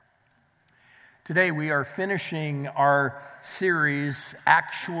Today we are finishing our series,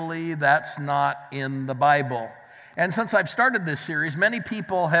 Actually That's Not in the Bible. And since I've started this series, many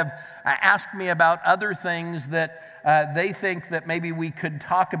people have asked me about other things that they think that maybe we could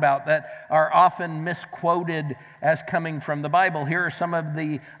talk about that are often misquoted as coming from the Bible. Here are some of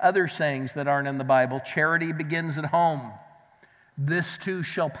the other sayings that aren't in the Bible. Charity begins at home. This too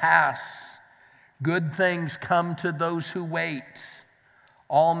shall pass. Good things come to those who wait.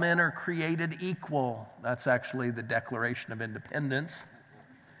 All men are created equal. That's actually the Declaration of Independence.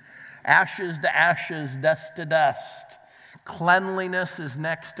 Ashes to ashes, dust to dust. Cleanliness is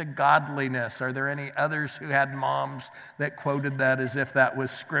next to godliness. Are there any others who had moms that quoted that as if that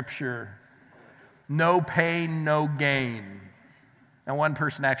was scripture? No pain, no gain. Now, one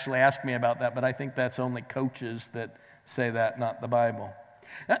person actually asked me about that, but I think that's only coaches that say that, not the Bible.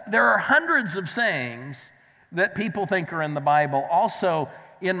 There are hundreds of sayings that people think are in the Bible. Also,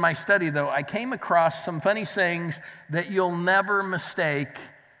 in my study, though, I came across some funny sayings that you'll never mistake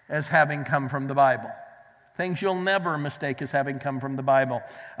as having come from the Bible. Things you'll never mistake as having come from the Bible.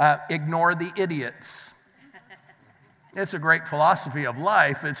 Ignore the idiots. It's a great philosophy of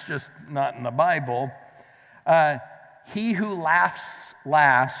life. It's just not in the Bible. He who laughs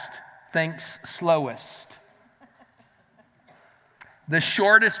last thinks slowest. The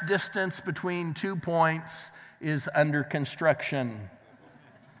shortest distance between 2 points is under construction.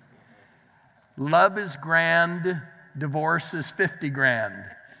 Love is grand, divorce is 50 grand.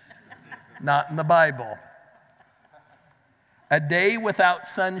 Not in the Bible. A day without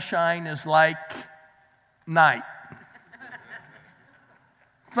sunshine is like night.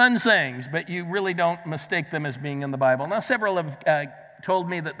 Fun sayings, but you really don't mistake them as being in the Bible. Now, several have told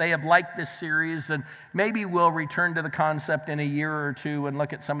me that they have liked this series, and maybe we'll return to the concept in a year or two and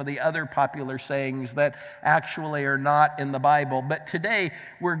look at some of the other popular sayings that actually are not in the Bible. But today,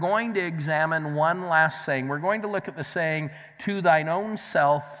 we're going to examine one last saying. We're going to look at the saying, "To thine own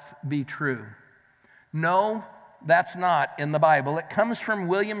self be true." No, that's not in the Bible. It comes from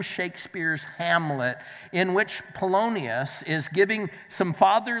William Shakespeare's Hamlet, in which Polonius is giving some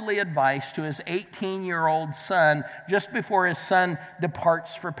fatherly advice to his 18-year-old son just before his son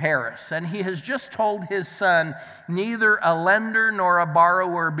departs for Paris. And he has just told his son, "Neither a lender nor a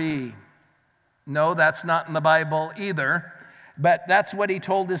borrower be." No, that's not in the Bible either. But that's what he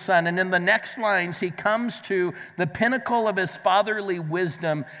told his son. And in the next lines, he comes to the pinnacle of his fatherly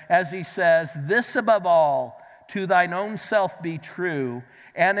wisdom as he says, "This above all, to thine own self be true,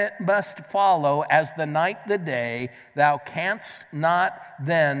 and it must follow as the night the day, thou canst not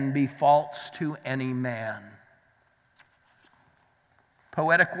then be false to any man."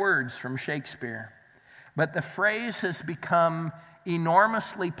 Poetic words from Shakespeare. But the phrase has become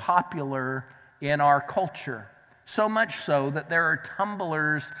enormously popular in our culture. So much so that there are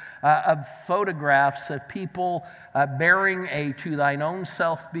tumblers of photographs of people bearing a "to thine own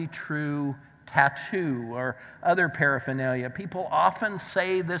self be true" tattoo or other paraphernalia. People often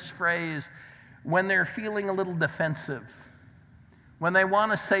say this phrase when they're feeling a little defensive, when they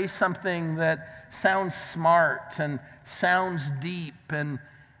want to say something that sounds smart and sounds deep in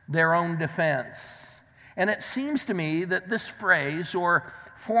their own defense. And it seems to me that this phrase or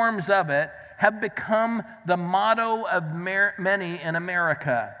forms of it have become the motto of many in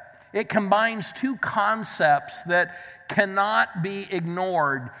America. It combines two concepts that cannot be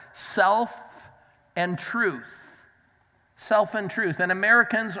ignored: self and truth. Self and truth. And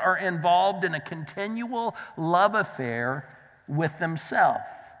Americans are involved in a continual love affair with themselves.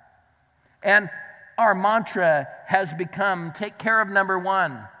 And our mantra has become, take care of number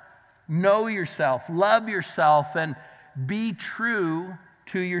one. Know yourself, love yourself, and be true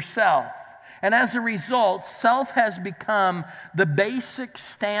to yourself. And as a result, self has become the basic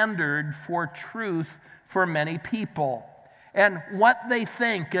standard for truth for many people. And what they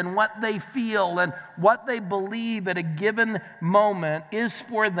think and what they feel and what they believe at a given moment is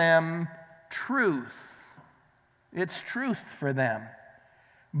for them truth. It's truth for them.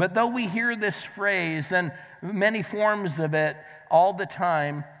 But though we hear this phrase and many forms of it all the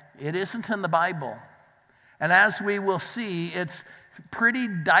time, it isn't in the Bible. And as we will see, it's pretty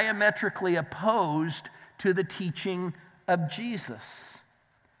diametrically opposed to the teaching of Jesus.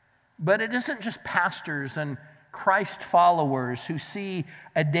 But it isn't just pastors and Christ followers who see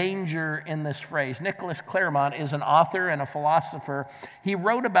a danger in this phrase. Nicholas Claremont is an author and a philosopher. He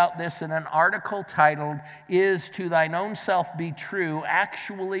wrote about this in an article titled, "Is to thine own self be true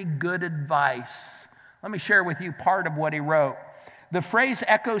actually good advice?" Let me share with you part of what he wrote. The phrase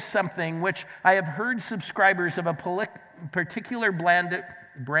echoes something which I have heard subscribers of a particular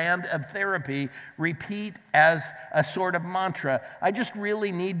brand of therapy repeat as a sort of mantra. I just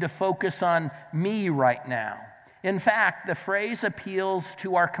really need to focus on me right now. In fact, the phrase appeals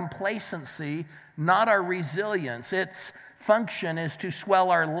to our complacency, not our resilience. Its function is to swell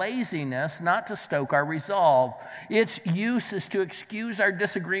our laziness, not to stoke our resolve. Its use is to excuse our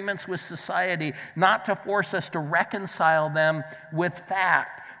disagreements with society, not to force us to reconcile them with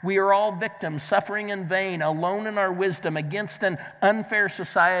fact. We are all victims, suffering in vain, alone in our wisdom, against an unfair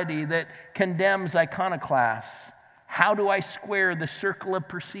society that condemns iconoclasts. How do I square the circle of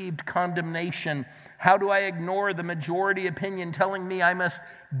perceived condemnation? How do I ignore the majority opinion telling me I must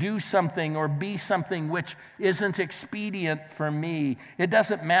do something or be something which isn't expedient for me? It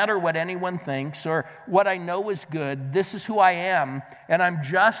doesn't matter what anyone thinks or what I know is good. This is who I am, and I'm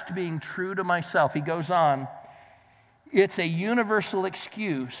just being true to myself. He goes on. It's a universal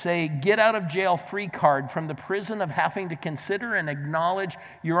excuse, a get-out-of-jail-free card from the prison of having to consider and acknowledge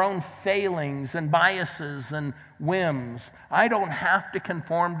your own failings and biases and whims. I don't have to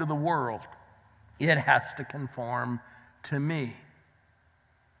conform to the world. It has to conform to me.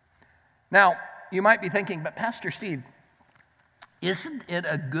 Now, you might be thinking, but Pastor Steve, isn't it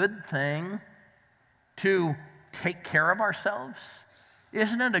a good thing to take care of ourselves?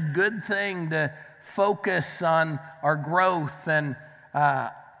 Isn't it a good thing to focus on our growth and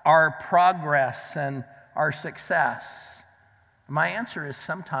our progress and our success? My answer is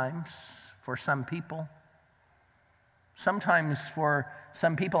sometimes for some people. Sometimes for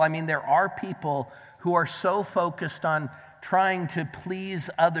some people, there are people who are so focused on trying to please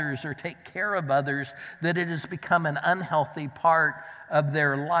others or take care of others that it has become an unhealthy part of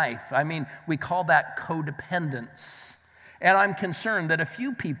their life. We call that codependence. And I'm concerned that a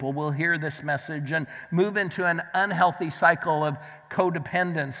few people will hear this message and move into an unhealthy cycle of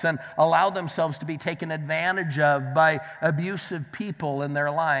codependence and allow themselves to be taken advantage of by abusive people in their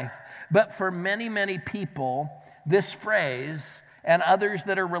life. But for many, many people, this phrase and others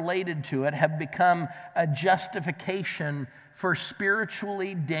that are related to it have become a justification for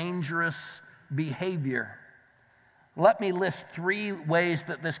spiritually dangerous behavior. Let me list 3 ways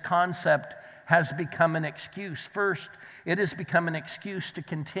that this concept has become an excuse. First, it has become an excuse to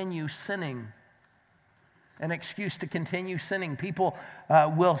continue sinning. An excuse to continue sinning. People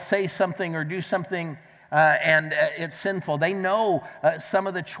will say something or do something and it's sinful. They know some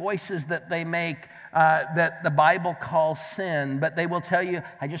of the choices that they make that the Bible calls sin, but they will tell you,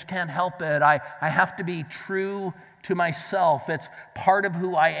 I just can't help it. I have to be true to myself. It's part of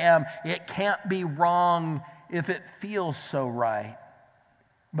who I am. It can't be wrong if it feels so right.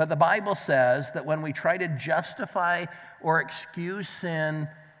 But the Bible says that when we try to justify or excuse sin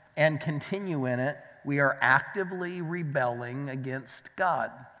and continue in it, we are actively rebelling against God.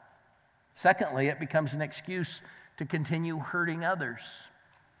 Secondly, it becomes an excuse to continue hurting others.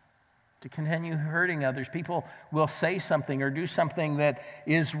 To continue hurting others. People will say something or do something that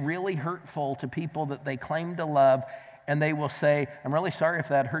is really hurtful to people that they claim to love, and they will say, I'm really sorry if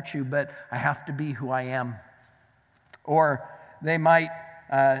that hurt you, but I have to be who I am. Or they might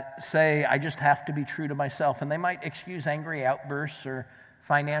say, I just have to be true to myself. And they might excuse angry outbursts or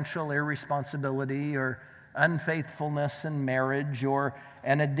financial irresponsibility or unfaithfulness in marriage or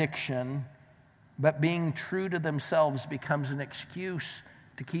an addiction. But being true to themselves becomes an excuse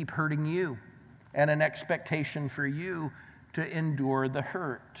to keep hurting you and an expectation for you to endure the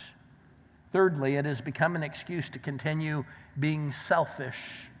hurt. Thirdly, it has become an excuse to continue being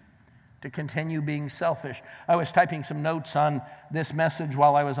selfish. To continue being selfish. I was typing some notes on this message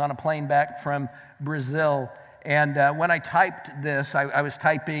while I was on a plane back from Brazil. And when I typed this, I was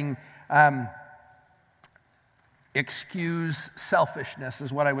typing excuse selfishness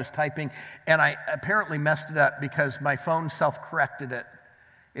is what I was typing. And I apparently messed it up because my phone self-corrected it.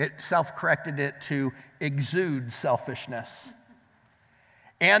 It self-corrected it to exude selfishness.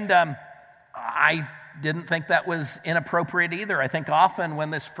 And I didn't think that was inappropriate either. I think often when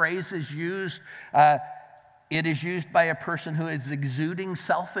this phrase is used, it is used by a person who is exuding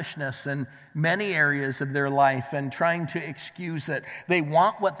selfishness in many areas of their life and trying to excuse it. They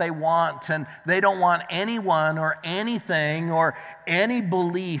want what they want, and they don't want anyone or anything or any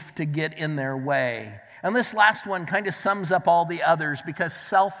belief to get in their way. And this last one kind of sums up all the others because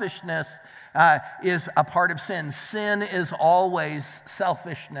selfishness is a part of sin. Sin is always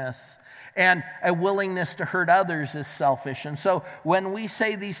selfishness. And a willingness to hurt others is selfish. And so when we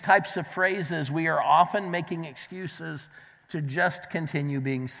say these types of phrases, we are often making excuses to just continue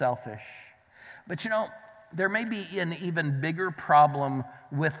being selfish. But there may be an even bigger problem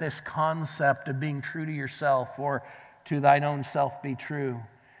with this concept of being true to yourself or to thine own self be true.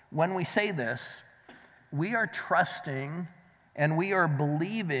 When we say this, we are trusting and we are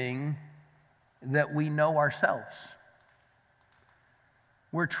believing that we know ourselves.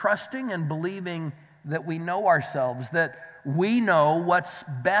 We're trusting and believing that we know ourselves, that we know what's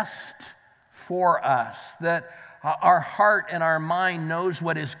best for us, that our heart and our mind knows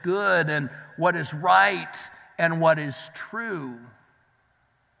what is good and what is right and what is true.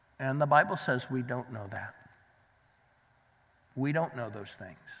 And the Bible says we don't know that. We don't know those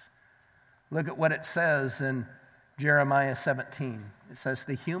things. Look at what it says in Jeremiah 17. It says,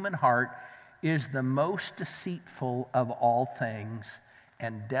 the human heart is the most deceitful of all things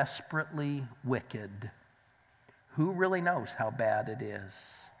and desperately wicked. Who really knows how bad it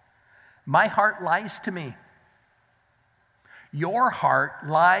is? My heart lies to me. Your heart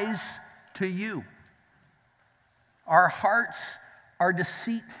lies to you. Our hearts are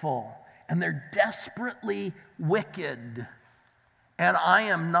deceitful and they're desperately wicked. And I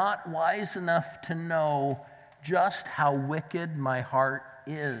am not wise enough to know just how wicked my heart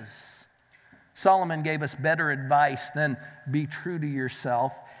is. Solomon gave us better advice than be true to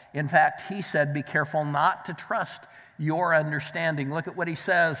yourself. In fact, he said, be careful not to trust your understanding. Look at what he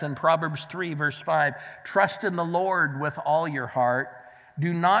says in Proverbs 3, verse 5. Trust in the Lord with all your heart.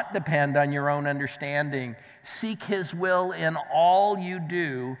 Do not depend on your own understanding. Seek his will in all you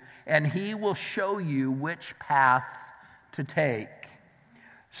do, and he will show you which path to take.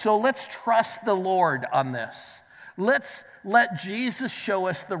 So let's trust the Lord on this. Let's let Jesus show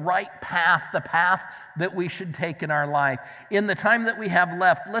us the right path, the path that we should take in our life. In the time that we have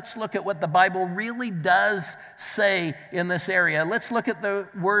left, let's look at what the Bible really does say in this area. Let's look at the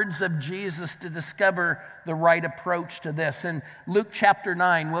words of Jesus to discover the right approach to this. In Luke chapter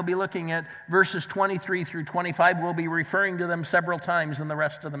 9, we'll be looking at verses 23 through 25. We'll be referring to them several times in the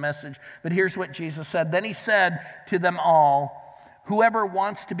rest of the message. But here's what Jesus said. Then he said to them all, whoever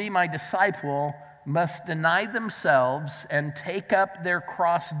wants to be my disciple must deny themselves and take up their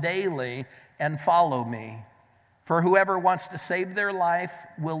cross daily and follow me. For whoever wants to save their life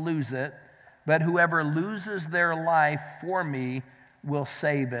will lose it, but whoever loses their life for me will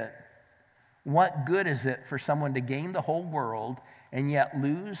save it. What good is it for someone to gain the whole world and yet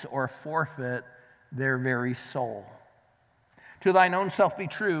lose or forfeit their very soul? To thine own self be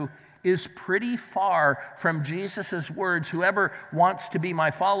true is pretty far from Jesus' words. Whoever wants to be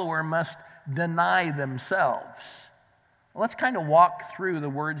my follower must deny themselves. Let's kind of walk through the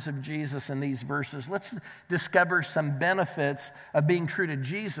words of Jesus in these verses. Let's discover some benefits of being true to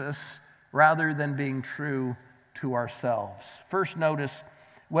Jesus rather than being true to ourselves. First, notice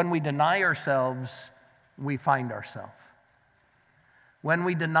when we deny ourselves, we find ourselves. When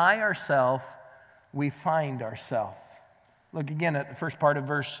we deny ourselves, we find ourselves. Look again at the first part of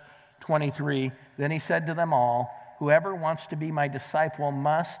verse 23. Then he said to them all, whoever wants to be my disciple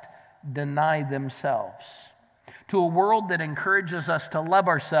must deny themselves. To a world that encourages us to love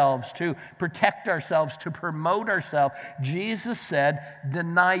ourselves, to protect ourselves, to promote ourselves, Jesus said,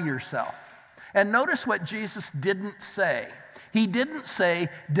 deny yourself. And notice what Jesus didn't say. He didn't say,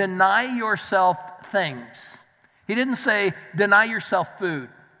 deny yourself things. He didn't say, deny yourself food,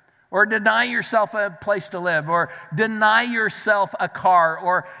 or deny yourself a place to live, or deny yourself a car,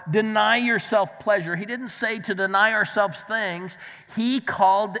 or deny yourself pleasure. He didn't say to deny ourselves things. He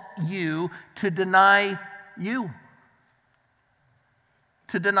called you to deny you.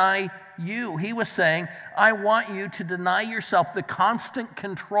 To deny you. He was saying, I want you to deny yourself the constant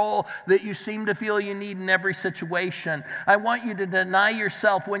control that you seem to feel you need in every situation. I want you to deny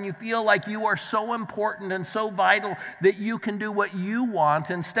yourself when you feel like you are so important and so vital that you can do what you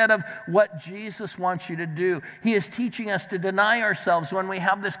want instead of what Jesus wants you to do. He is teaching us to deny ourselves when we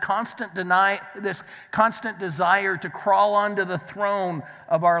have this constant desire to crawl onto the throne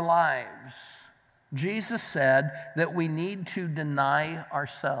of our lives. Jesus said that we need to deny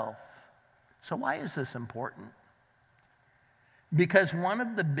ourselves. So why is this important? Because one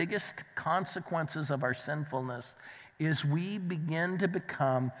of the biggest consequences of our sinfulness is we begin to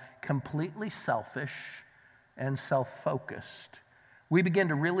become completely selfish and self-focused. We begin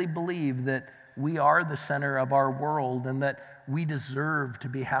to really believe that we are the center of our world and that we deserve to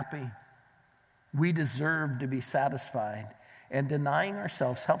be happy. We deserve to be satisfied. And denying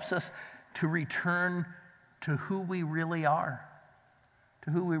ourselves helps us to return to who we really are.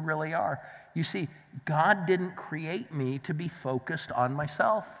 To who we really are. You see, God didn't create me to be focused on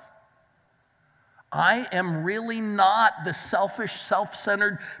myself. I am really not the selfish,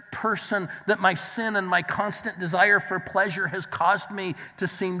 self-centered person that my sin and my constant desire for pleasure has caused me to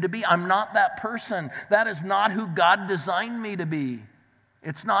seem to be. I'm not that person. That is not who God designed me to be.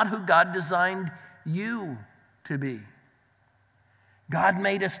 It's not who God designed you to be. God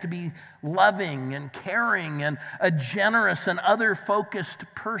made us to be loving and caring and a generous and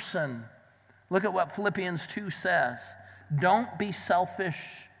other-focused person. Look at what Philippians 2 says. Don't be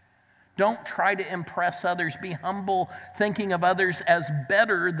selfish. Don't try to impress others. Be humble, thinking of others as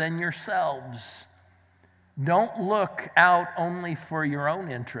better than yourselves. Don't look out only for your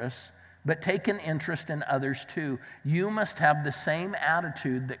own interests, but take an interest in others too. You must have the same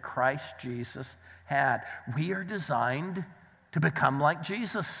attitude that Christ Jesus had. We are designed to become like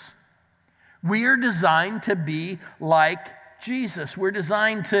Jesus. We are designed to be like Jesus. We're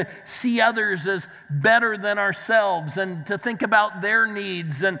designed to see others as better than ourselves and to think about their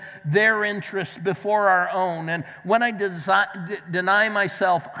needs and their interests before our own. And when I deny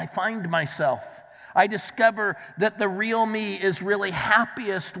myself, I find myself. I discover that the real me is really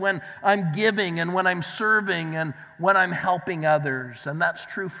happiest when I'm giving and when I'm serving and when I'm helping others. And that's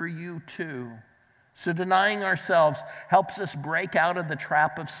true for you too. So denying ourselves helps us break out of the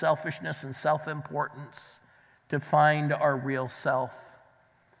trap of selfishness and self-importance to find our real self.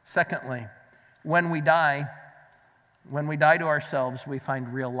 Secondly, when we die to ourselves, we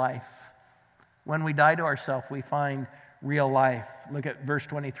find real life. When we die to ourselves, we find real life. Look at verse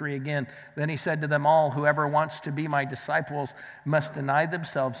 23 again. Then he said to them all, whoever wants to be my disciples must deny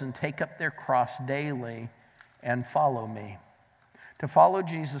themselves and take up their cross daily and follow me. To follow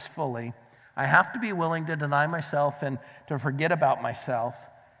Jesus fully, I have to be willing to deny myself and to forget about myself,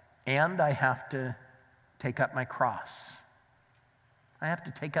 and I have to take up my cross. I have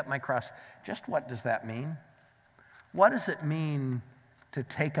to take up my cross. Just what does that mean? What does it mean to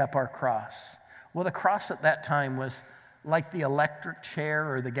take up our cross? Well, the cross at that time was like the electric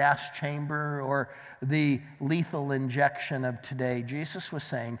chair or the gas chamber or the lethal injection of today. Jesus was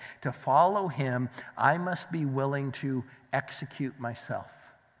saying, to follow him, I must be willing to execute myself.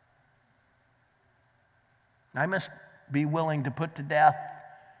 I must be willing to put to death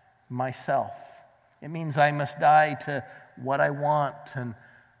myself. It means I must die to what I want, and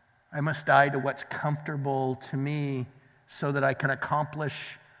I must die to what's comfortable to me so that I can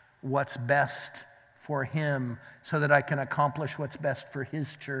accomplish what's best for him, so that I can accomplish what's best for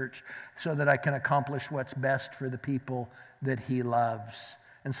his church, so that I can accomplish what's best for the people that he loves.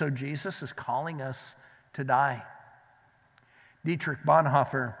 And so Jesus is calling us to die. Dietrich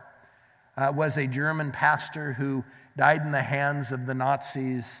Bonhoeffer was a German pastor who died in the hands of the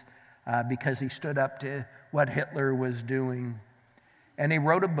Nazis because he stood up to what Hitler was doing. And he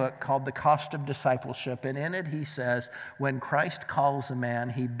wrote a book called The Cost of Discipleship. And in it he says, when Christ calls a man,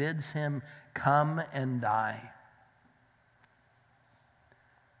 he bids him come and die.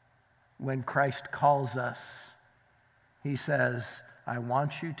 When Christ calls us, he says, I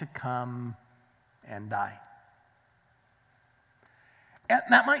want you to come and die. And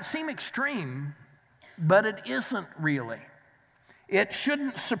that might seem extreme, but it isn't really. It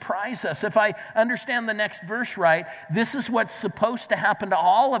shouldn't surprise us. If I understand the next verse right, this is what's supposed to happen to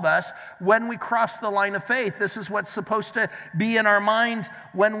all of us when we cross the line of faith. This is what's supposed to be in our minds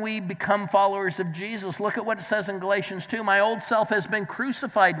when we become followers of Jesus. Look at what it says in Galatians 2. My old self has been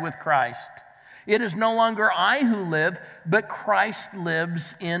crucified with Christ. It is no longer I who live, but Christ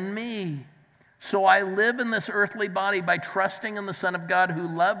lives in me. So I live in this earthly body by trusting in the Son of God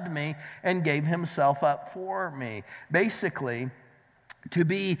who loved me and gave himself up for me. Basically, to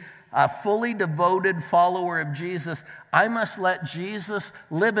be a fully devoted follower of Jesus, I must let Jesus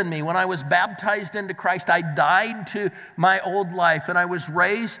live in me. When I was baptized into Christ, I died to my old life and I was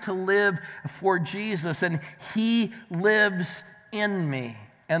raised to live for Jesus, and he lives in me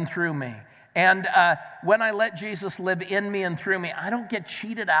and through me. And when I let Jesus live in me and through me, I don't get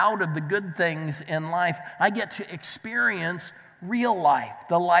cheated out of the good things in life. I get to experience real life,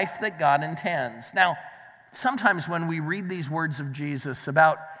 the life that God intends. Now, sometimes when we read these words of Jesus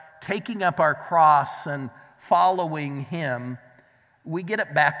about taking up our cross and following him, we get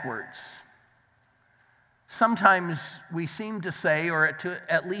it backwards. Sometimes we seem to say, or to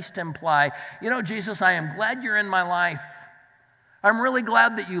at least imply, Jesus, I am glad you're in my life. I'm really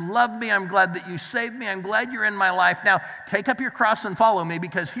glad that you love me. I'm glad that you saved me. I'm glad you're in my life. Now, take up your cross and follow me,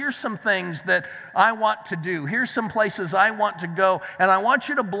 because here's some things that I want to do. Here's some places I want to go, and I want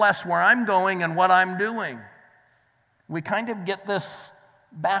you to bless where I'm going and what I'm doing. We kind of get this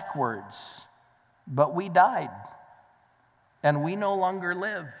backwards, but we died, and we no longer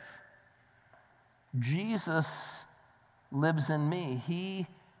live. Jesus lives in me. He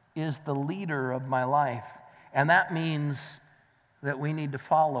is the leader of my life, and that means that we need to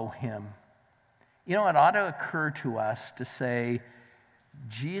follow him. It ought to occur to us to say,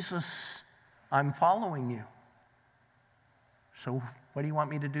 Jesus, I'm following you. So what do you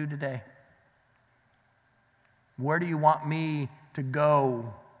want me to do today? Where do you want me to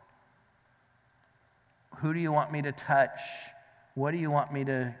go? Who do you want me to touch? What do you want me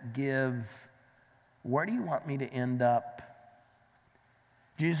to give? Where do you want me to end up?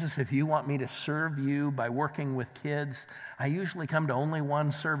 Jesus, if you want me to serve you by working with kids, I usually come to only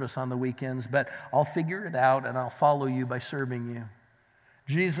one service on the weekends, but I'll figure it out and I'll follow you by serving you.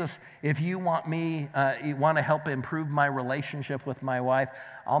 Jesus, if you want to help improve my relationship with my wife,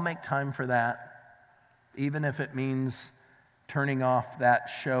 I'll make time for that, even if it means turning off that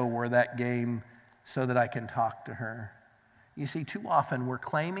show or that game so that I can talk to her. You see, too often we're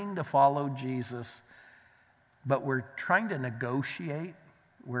claiming to follow Jesus, but we're trying to negotiate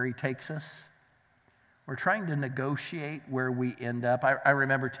where he takes us. We're trying to negotiate where we end up. I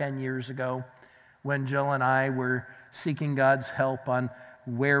remember 10 years ago when Jill and I were seeking God's help on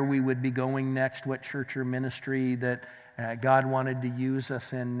where we would be going next, what church or ministry that God wanted to use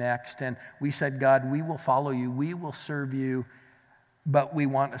us in next. And we said, God, we will follow you, we will serve you, but we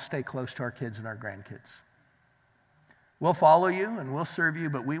want to stay close to our kids and our grandkids. We'll follow you and we'll serve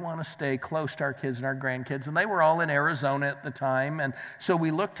you, but we want to stay close to our kids and our grandkids. And they were all in Arizona at the time. And so we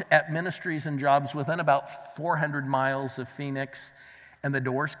looked at ministries and jobs within about 400 miles of Phoenix, and the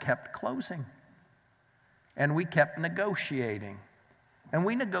doors kept closing. And we kept negotiating. And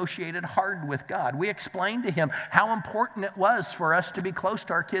we negotiated hard with God. We explained to him how important it was for us to be close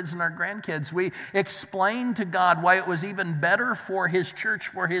to our kids and our grandkids. We explained to God why it was even better for his church,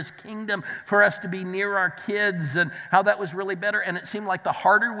 for his kingdom, for us to be near our kids, and how that was really better. And it seemed like the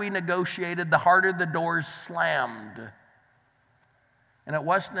harder we negotiated, the harder the doors slammed. And it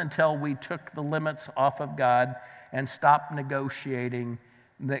wasn't until we took the limits off of God and stopped negotiating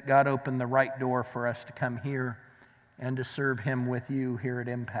that God opened the right door for us to come here and to serve him with you here at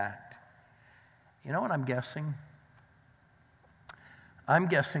Impact. You know what I'm guessing? I'm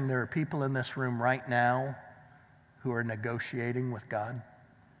guessing there are people in this room right now who are negotiating with God.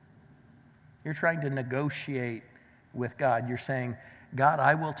 You're trying to negotiate with God. You're saying, God,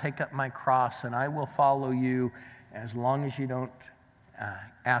 I will take up my cross and I will follow you as long as you don't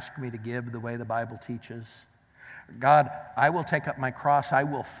ask me to give the way the Bible teaches. God, I will take up my cross. I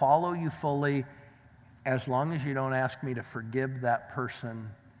will follow you fully as long as you don't ask me to forgive that person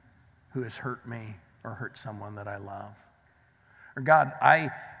who has hurt me or hurt someone that I love. Or God,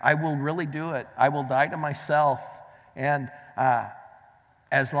 I will really do it. I will die to myself. And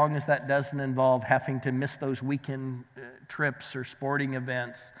as long as that doesn't involve having to miss those weekend trips or sporting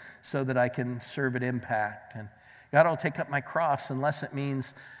events so that I can serve at Impact. And God, I'll take up my cross unless it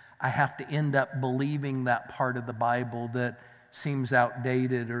means I have to end up believing that part of the Bible that seems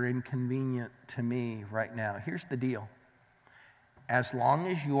outdated or inconvenient to me right now. Here's the deal. As long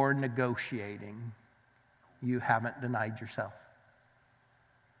as you're negotiating, you haven't denied yourself.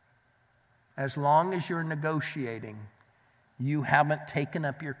 As long as you're negotiating, you haven't taken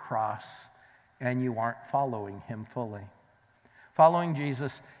up your cross and you aren't following him fully. Following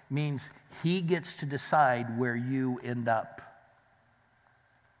Jesus means he gets to decide where you end up.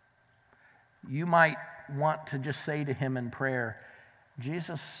 You might want to just say to him in prayer,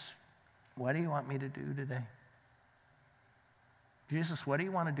 Jesus, what do you want me to do today? Jesus, what do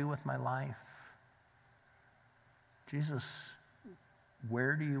you want to do with my life? Jesus,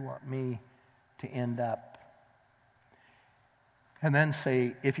 where do you want me to end up? And then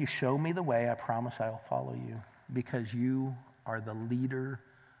say, if you show me the way, I promise I'll follow you because you are the leader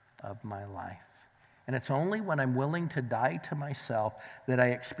of my life. And it's only when I'm willing to die to myself that I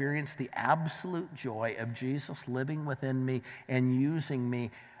experience the absolute joy of Jesus living within me and using me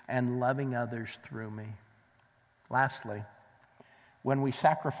and loving others through me. Lastly, when we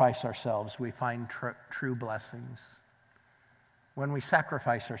sacrifice ourselves, we find true blessings. When we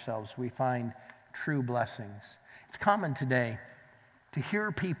sacrifice ourselves, we find true blessings. It's common today to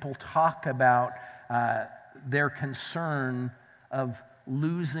hear people talk about their concern of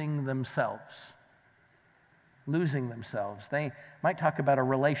losing themselves. Losing themselves. They might talk about a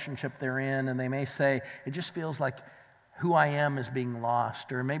relationship they're in, and they may say, it just feels like who I am is being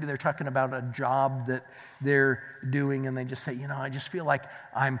lost. Or maybe they're talking about a job that they're doing, and they just say, I just feel like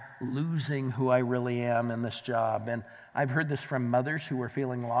I'm losing who I really am in this job. And I've heard this from mothers who are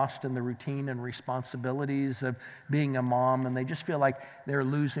feeling lost in the routine and responsibilities of being a mom, and they just feel like they're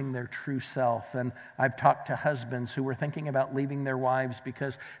losing their true self. And I've talked to husbands who were thinking about leaving their wives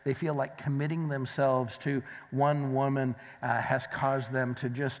because they feel like committing themselves to one woman has caused them to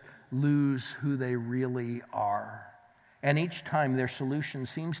just lose who they really are. And each time their solution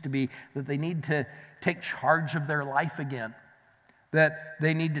seems to be that they need to take charge of their life again. that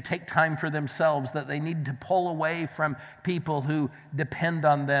they need to take time for themselves, that they need to pull away from people who depend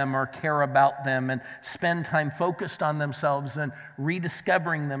on them or care about them and spend time focused on themselves and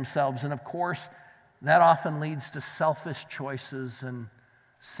rediscovering themselves. And of course, that often leads to selfish choices and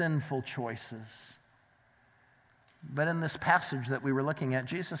sinful choices. But in this passage that we were looking at,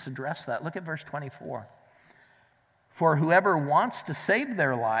 Jesus addressed that. Look at verse 24. For whoever wants to save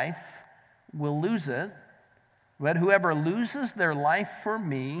their life will lose it, but whoever loses their life for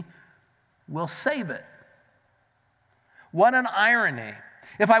me will save it. What an irony.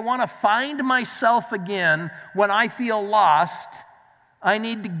 If I want to find myself again when I feel lost, I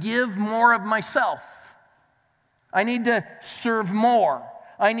need to give more of myself. I need to serve more.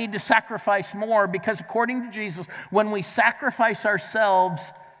 I need to sacrifice more, because according to Jesus, when we sacrifice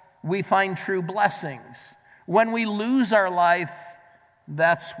ourselves, we find true blessings. When we lose our life,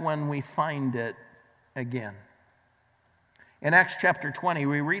 that's when we find it again. In Acts chapter 20,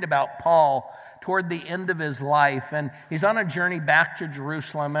 we read about Paul toward the end of his life, and he's on a journey back to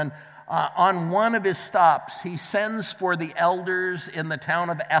Jerusalem, and on one of his stops, he sends for the elders in the town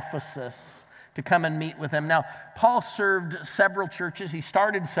of Ephesus to come and meet with him. Now, Paul served several churches. He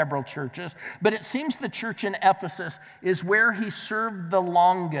started several churches, but it seems the church in Ephesus is where he served the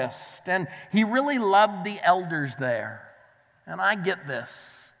longest, and he really loved the elders there. And I get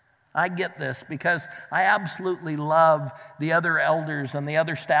this because I absolutely love the other elders and the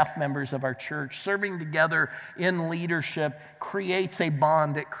other staff members of our church. Serving together in leadership creates a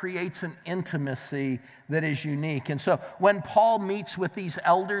bond. It creates an intimacy that is unique. And so when Paul meets with these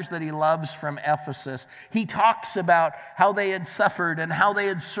elders that he loves from Ephesus, he talks about how they had suffered and how they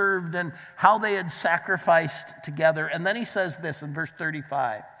had served and how they had sacrificed together. And then he says this in verse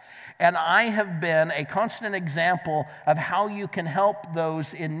 35. And I have been a constant example of how you can help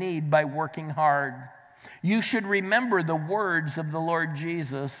those in need by working hard. You should remember the words of the Lord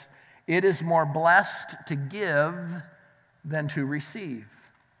Jesus. It is more blessed to give than to receive.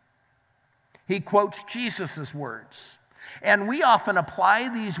 He quotes Jesus' words. And we often apply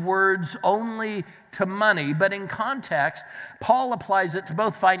these words only to money, but in context, Paul applies it to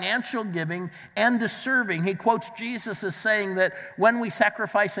both financial giving and to serving. He quotes Jesus as saying that when we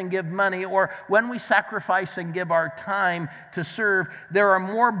sacrifice and give money, or when we sacrifice and give our time to serve, there are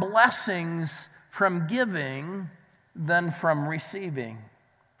more blessings from giving than from receiving.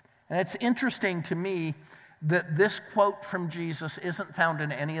 And it's interesting to me that this quote from Jesus isn't found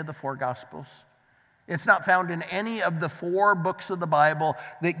in any of the four Gospels. It's not found in any of the four books of the Bible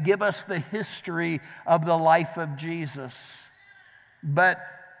that give us the history of the life of Jesus. But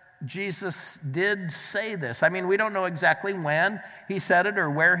Jesus did say this. I mean, we don't know exactly when he said it or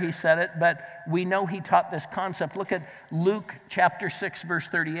where he said it, but we know he taught this concept. Look at Luke chapter 6, verse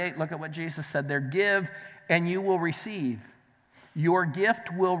 38. Look at what Jesus said there. Give and you will receive. Your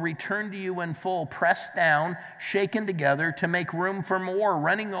gift will return to you in full, pressed down, shaken together to make room for more,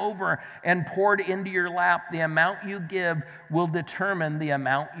 running over and poured into your lap. The amount you give will determine the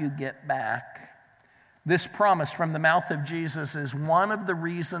amount you get back. This promise from the mouth of Jesus is one of the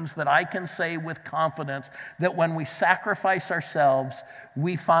reasons that I can say with confidence that when we sacrifice ourselves,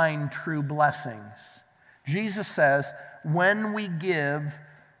 we find true blessings. Jesus says, when we give,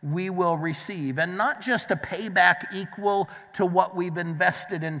 we will receive. And not just a payback equal to what we've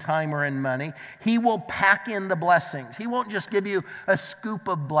invested in time or in money. He will pack in the blessings. He won't just give you a scoop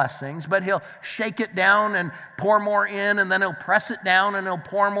of blessings, but he'll shake it down and pour more in, and then he'll press it down and he'll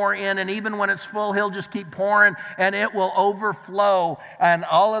pour more in. And even when it's full, he'll just keep pouring and it will overflow, and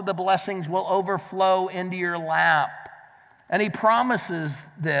all of the blessings will overflow into your lap. And he promises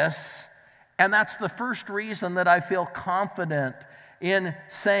this, and that's the first reason that I feel confident in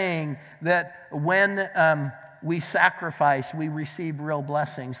saying that when we sacrifice, we receive real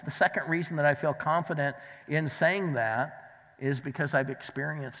blessings. The second reason that I feel confident in saying that is because I've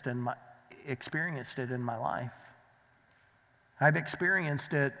experienced it in my life. I've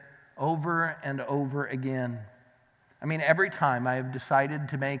experienced it over and over again. I mean, every time I have decided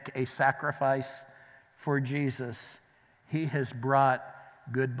to make a sacrifice for Jesus, he has brought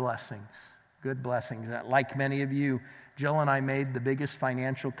good blessings. Good blessings. Like many of you, Jill and I made the biggest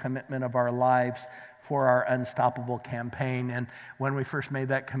financial commitment of our lives for our Unstoppable campaign. And when we first made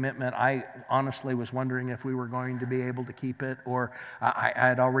that commitment, I honestly was wondering if we were going to be able to keep it, or I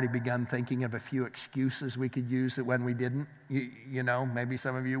had already begun thinking of a few excuses we could use when we didn't. You know, maybe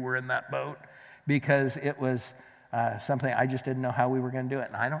some of you were in that boat, because it was something I just didn't know how we were going to do it.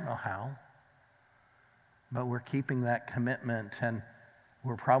 And I don't know how, but we're keeping that commitment, and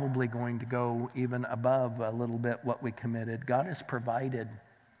we're probably going to go even above a little bit what we committed. God has provided.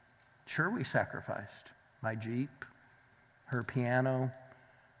 Sure, we sacrificed my Jeep, her piano,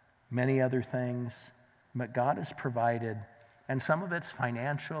 many other things. But God has provided, and some of it's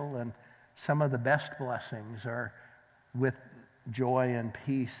financial, and some of the best blessings are with joy and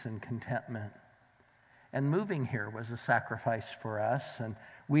peace and contentment. And moving here was a sacrifice for us, and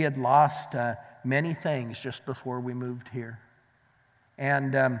we had lost many things just before we moved here.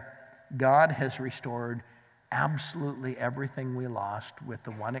 And God has restored absolutely everything we lost, with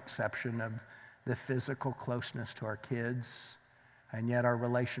the one exception of the physical closeness to our kids. And yet our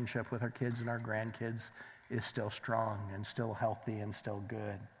relationship with our kids and our grandkids is still strong and still healthy and still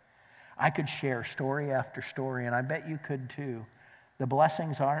good. I could share story after story, and I bet you could too. The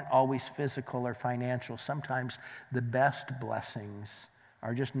blessings aren't always physical or financial. Sometimes the best blessings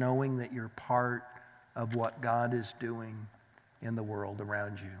are just knowing that you're part of what God is doing in the world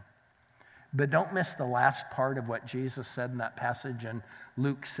around you. But don't miss the last part of what Jesus said in that passage in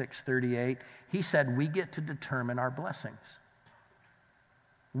Luke 6:38. He said, we get to determine our blessings.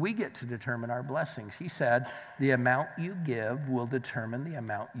 We get to determine our blessings. He said, the amount you give will determine the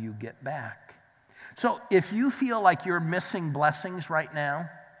amount you get back. So if you feel like you're missing blessings right now,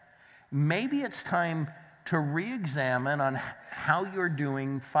 maybe it's time to re-examine on how you're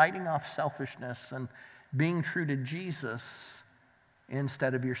doing fighting off selfishness and being true to Jesus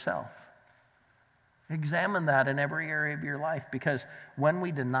instead of yourself. Examine that in every area of your life, because when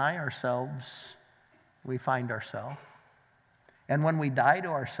we deny ourselves, we find ourselves. And when we die to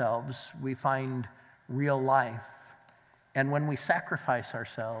ourselves, we find real life. And when we sacrifice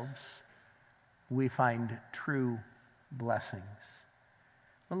ourselves, we find true blessings.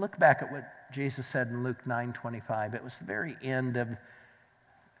 Well, look back at what Jesus said in Luke 9:25. It was the very end of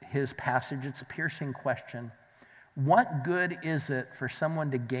his passage. It's a piercing question. What good is it for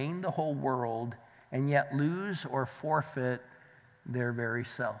someone to gain the whole world and yet lose or forfeit their very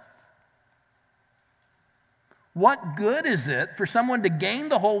self? What good is it for someone to gain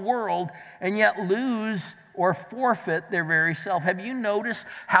the whole world and yet lose or forfeit their very self? Have you noticed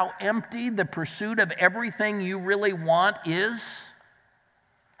how empty the pursuit of everything you really want is?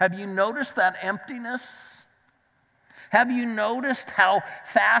 Have you noticed that emptiness? Have you noticed how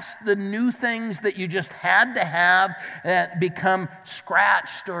fast the new things that you just had to have become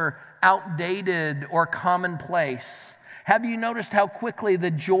scratched or outdated or commonplace? Have you noticed how quickly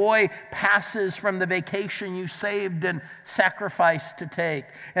the joy passes from the vacation you saved and sacrificed to take?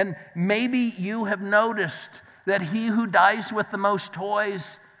 And maybe you have noticed that he who dies with the most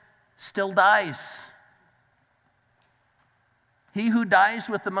toys still dies. He who dies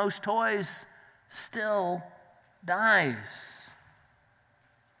with the most toys still dies.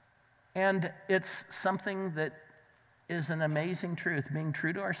 And it's something that is an amazing truth. Being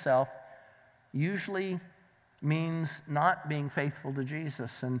true to ourselves usually means not being faithful to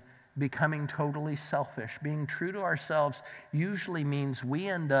Jesus and becoming totally selfish. Being true to ourselves usually means we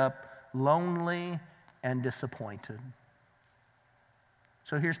end up lonely and disappointed.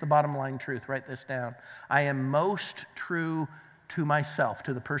 So here's the bottom line truth. Write this down. I am most true to myself,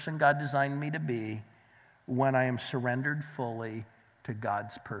 to the person God designed me to be, when I am surrendered fully to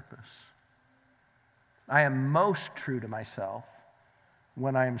God's purpose. I am most true to myself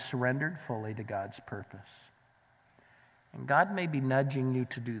when I am surrendered fully to God's purpose. And God may be nudging you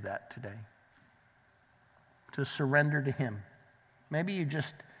to do that today, to surrender to him. Maybe you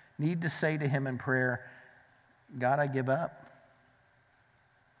just need to say to him in prayer, God, I give up.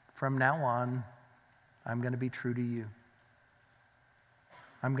 From now on, I'm going to be true to you.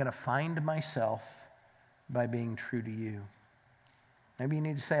 I'm going to find myself by being true to you. Maybe you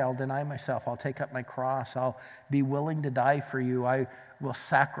need to say, I'll deny myself. I'll take up my cross. I'll be willing to die for you. I will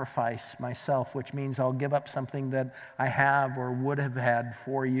sacrifice myself, which means I'll give up something that I have or would have had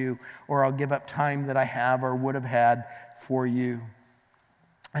for you, or I'll give up time that I have or would have had for you.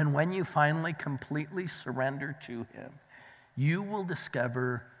 And when you finally completely surrender to him, you will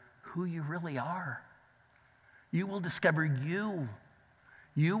discover who you really are. You will discover you.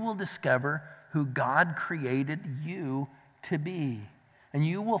 You will discover who God created you to be. And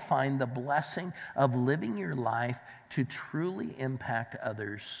you will find the blessing of living your life to truly impact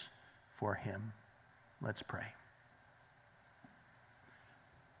others for him. Let's pray.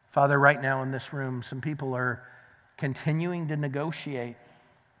 Father, right now in this room, some people are continuing to negotiate.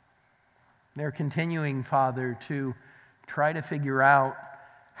 They're continuing, Father, to try to figure out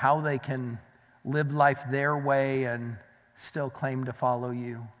how they can live life their way and still claim to follow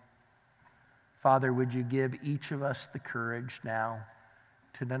you. Father, would you give each of us the courage now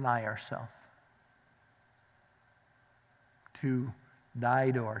to deny ourselves, to die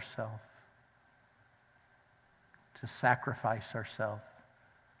to ourselves, to sacrifice ourselves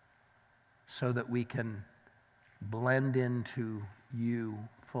so that we can blend into you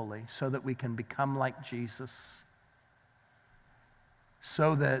fully so that we can become like Jesus,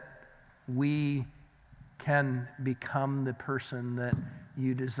 so that we can become the person that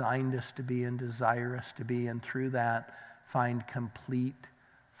you designed us to be and desire us to be, and through that find complete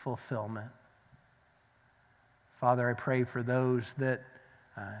fulfillment. Father, I pray for those that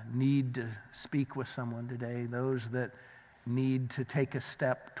need to speak with someone today, those that need to take a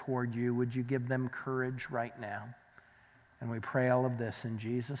step toward you. Would you give them courage right now? And we pray all of this in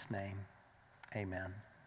Jesus' name. Amen.